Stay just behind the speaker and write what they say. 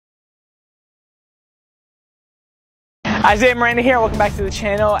Isaiah Miranda here, welcome back to the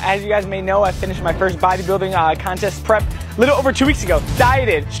channel. As you guys may know, I finished my first bodybuilding contest prep a little over 2 weeks ago.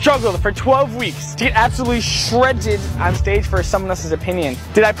 Dieted, struggled for 12 weeks to get absolutely shredded on stage for someone else's opinion.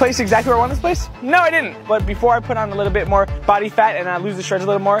 Did I place exactly where I wanted to place? No, I didn't. But before I put on a little bit more body fat and I lose the shreds a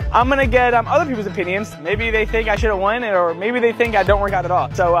little more, I'm gonna get other people's opinions. Maybe they think I should have won, or maybe they think I don't work out at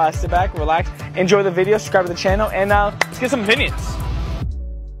all. So sit back, relax, enjoy the video, subscribe to the channel, and let's get some opinions.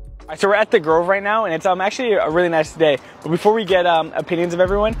 So we're at the Grove right now, and it's actually a really nice day. But before we get opinions of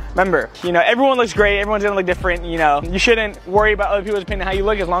everyone, remember, everyone looks great, everyone's gonna look different, you shouldn't worry about other people's opinion how you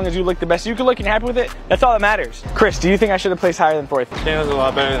look, as long as you look the best you can look and you're happy with it. That's all that matters. Chris, do you think I should have placed higher than 4th? I think it was a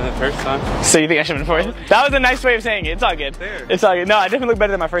lot better than the first time. So you think I should have been 4th? That was a nice way of saying it. It's all good. It's all good. No, I definitely look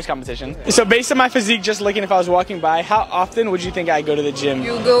better than my first competition. So based on my physique, just looking if I was walking by, how often would you think I go to the gym?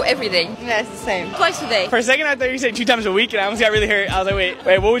 You go every day. Yeah, it's the same. Twice a day. For a second I thought you said 2 times a week, and I almost got really hurt. I was like,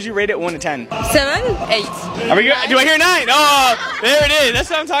 wait, what would you rate it 1 to 10? 7, 8. Are we good? Do I hear 9? Oh, there it is. That's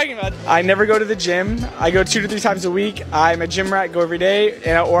what I'm talking about. I never go to the gym. I go 2 to 3 times a week. I'm a gym rat, go every day,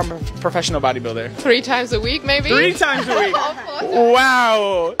 or I'm a professional bodybuilder. 3 times a week, maybe? 3 times a week.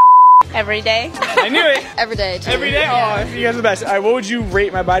 Wow. Every day. I knew it. Every day, too. Every day? Yeah. Oh, you guys are the best. All right, what would you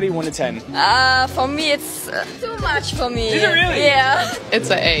rate my body 1 to 10? For me, it's too much for me. Is it really? Yeah. It's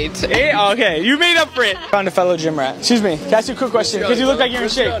an 8. 8? Oh, okay, you made up for it. Found a fellow gym rat. Excuse me, can I ask you a quick question? Because you look like you're in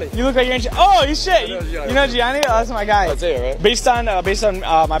shape. You look like you're in shape. Oh, he's shit. You know Gianni? Oh, that's my guy. That's it, right? Based on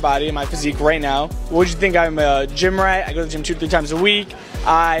my body and my physique right now, would you think I'm a gym rat? I go to the gym 2 to 3 times a week.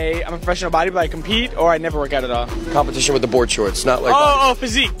 I'm a professional bodybuilder. I compete, or I never work out at all. Competition with the board shorts, not like. Oh,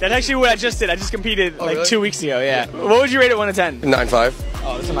 physique. That's actually what I just did. I just competed like really? 2 weeks ago. Yeah. What would you rate it 1 to 10? 9.5.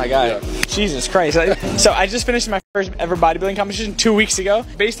 Oh, this is my guy. Yeah. Jesus Christ. So I just finished my first ever bodybuilding competition 2 weeks ago.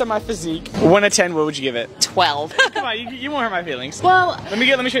 Based on my physique, 1 to 10, what would you give it? 12. Come on, you won't hurt my feelings. Well, let me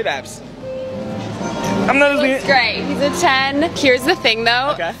show you the abs. I'm not as looks great. He's a 10. Here's the thing though,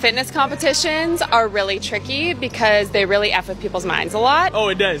 okay. Fitness competitions are really tricky because they really F with people's minds a lot. Oh,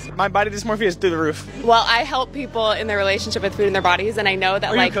 it does. My body dysmorphia is through the roof. Well, I help people in their relationship with food in their bodies, and I know that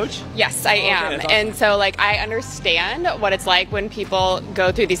Are you a coach? Yes, I am. Awesome. And so I understand what it's like when people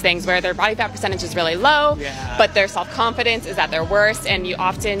go through these things where their body fat percentage is really low, but their self-confidence is at their worst, and you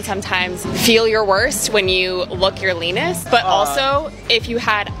often sometimes feel your worst when you look your leanest, but also if you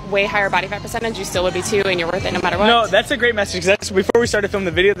had way higher body fat percentage, you still would be too, and you're worth it no matter what. No, that's a great message. That's before we started filming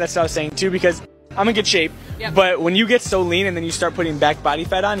the video, that's what I was saying too, because I'm in good shape, but when you get so lean and then you start putting back body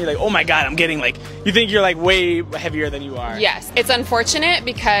fat on, you're like, oh my god, I'm getting you think you're way heavier than you are. Yes, it's unfortunate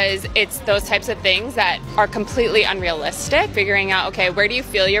because it's those types of things that are completely unrealistic. Figuring out, okay, where do you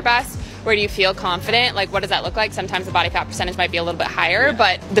feel your best? Where do you feel confident? What does that look like? Sometimes the body fat percentage might be a little bit higher,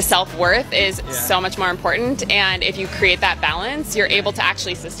 but the self-worth is so much more important. And if you create that balance, you're able to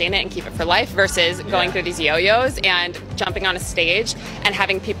actually sustain it and keep it for life versus going through these yo-yos and jumping on a stage and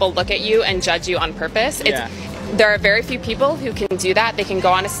having people look at you and judge you on purpose. There are very few people who can do that. They can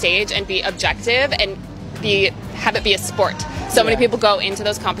go on a stage and be objective and have it be a sport. So many people go into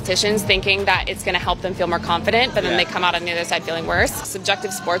those competitions thinking that it's going to help them feel more confident, but then they come out on the other side feeling worse.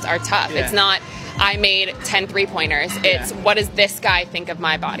 Subjective sports are tough. It's not, I made 10 3-pointers. It's, what does this guy think of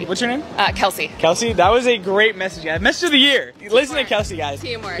my body? What's your name? Kelsey. Kelsey, that was a great message, guys. Message of the year. Listen to Kelsey, guys.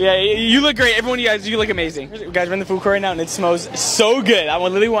 Teamwork. Yeah, you look great. Everyone, you look amazing. You guys are in the food court right now, and it smells so good. I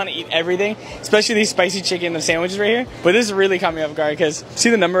literally want to eat everything, especially these spicy chicken and sandwiches right here. But this really caught me off guard, because see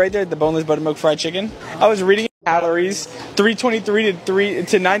the number right there, the boneless buttermilk fried chicken? I was reading calories, 323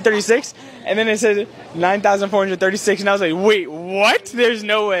 to 936, and then it said 9,436, and I was like, wait, what? There's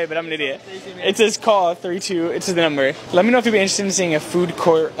no way, but I'm an idiot. It says call 32, it says the number. Let me know if you'd be interested in seeing a food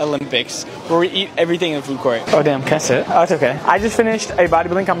court Olympics where we eat everything in the food court. Oh damn, can I sit? Oh, it's okay. I just finished a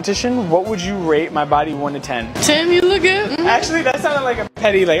bodybuilding competition. What would you rate my body 1 to 10? 10, you look good. Actually, that sounded like a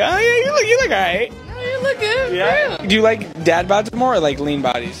petty, oh yeah, you look alright. You look good. Yeah. Do you like dad bods more or lean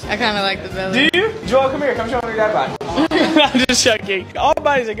bodies? I kind of like the belly. Do you? Joel, come here. Come show me your dad bod. I'm just joking. All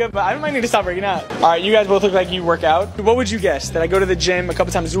bodies are good, but I might need to stop working out. All right, you guys both look like you work out. What would you guess? That I go to the gym a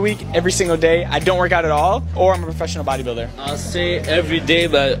couple times a week, every single day, I don't work out at all, or I'm a professional bodybuilder? I'll say every day,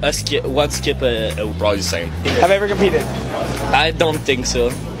 but one skip probably the same. Have I ever competed? I don't think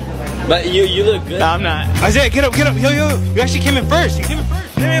so. But you look good. No, I'm not. Isaiah, get up. Yo. You actually came in first. You came in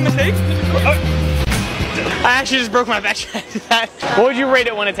first. Did I make a mistake? Oh. I actually just broke my back. What would you rate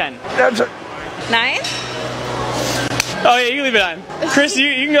it 1 to 10? 9? Oh yeah, you can leave it on. Chris,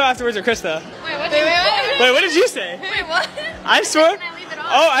 you can go afterwards or Krista. Wait, what did you say? Wait, what? I swear. Can I leave it on?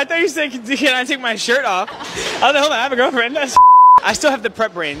 Oh, I thought you said, can I take my shirt off? I was like, hold on, I have a girlfriend. I still have the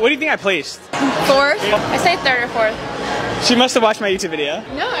prep brain. What do you think I placed? 4th? I say 3rd or 4th. She must have watched my YouTube video.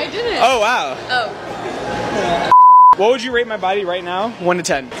 No, I didn't. Oh, wow. Oh. What would you rate my body right now? 1 to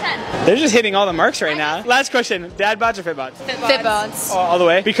 10. 10. They're just hitting all the marks right now. Last question, dad bods or fit bods? Fit bods. All the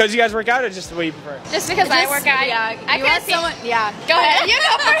way? Because you guys work out or just the way you prefer? Just because I work out. Yeah. I You can't want see someone? Yeah. Go ahead. You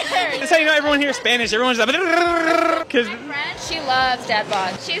go first. That's how you know everyone here is Spanish. Everyone's like, because My friend, she loves dad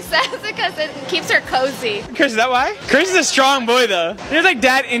bods. She says it because it keeps her cozy. Chris, is that why? Chris is a strong boy though. There's like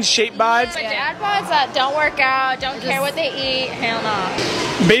dad in shape bods. But dad bods that don't work out, don't care what they eat, hell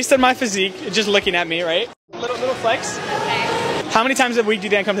no. Based on my physique, just looking at me, right? Little flex. How many times a week do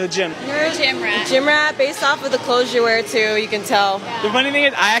Dan come to the gym? You're a gym rat. Gym rat, based off of the clothes you wear too, you can tell. The funny thing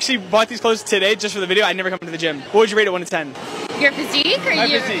is, I actually bought these clothes today just for the video. I never come to the gym. What would you rate it 1 to 10? Your physique or My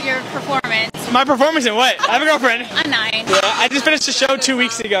physique. your performance? My performance in what? I have a girlfriend. A 9. Yeah, I just finished a show 2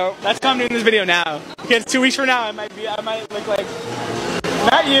 weeks ago. That's why I'm doing this video now. Because 2 weeks from now, I might look like,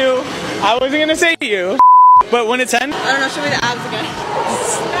 not you. I wasn't gonna say you. But 1 to 10? I don't know, show me the abs again.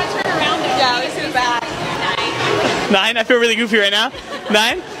 Turn around. Yeah, let me see the back. 9? I feel really goofy right now.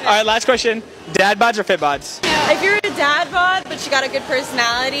 9? Alright, last question. Dad bods or fit bods? If you're a dad bod, but you got a good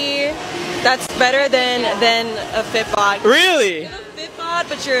personality, that's better than a fit bod. Really? If you're a fit bod,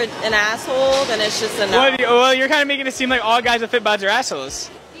 but you're an asshole, then it's just a no. Well, you're kind of making it seem like all guys with fit bods are assholes.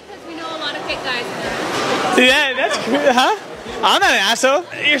 Because we know a lot of fit guys. Yeah, that's cool. Huh? I'm not an asshole.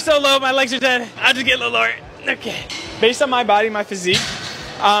 You're so low, my legs are dead. I'll just get a little lower. Okay. Based on my body, my physique,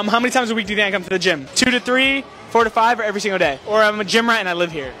 how many times a week do you think I come to the gym? 2 to 3, 4 to 5, or every single day? Or I'm a gym rat and I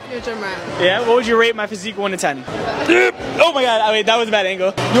live here. You're a gym rat. Yeah? What would you rate my physique 1 to 10? Oh my god, wait, that was a bad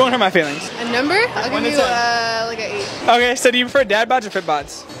angle. You won't hurt my feelings. A number? I'll 1 give to you 10. like an 8. Okay, so do you prefer dad bods or fit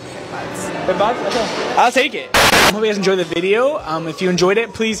bods? Fit bods? Okay. I'll take it. I hope you guys enjoyed the video. If you enjoyed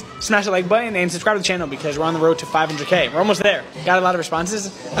it, please smash the like button and subscribe to the channel because we're on the road to 500K. We're almost there. Got a lot of responses.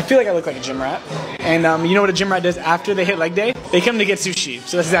 I feel like I look like a gym rat. And you know what a gym rat does after they hit leg day? They come to get sushi.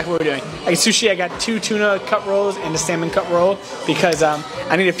 So that's exactly what we're doing. I get sushi, I got 2 tuna cut rolls and a salmon cut roll because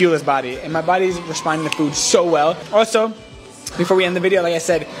I need to fuel this body. And my body's responding to food so well. Also, before we end the video, like I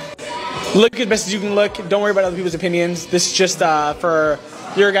said, look as best as you can look. Don't worry about other people's opinions. This is just for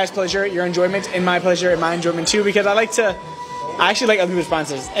your guys' pleasure, your enjoyment, and my pleasure and my enjoyment too, because I actually like other people's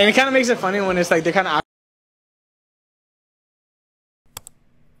responses. And it kind of makes it funny when it's like they're kind of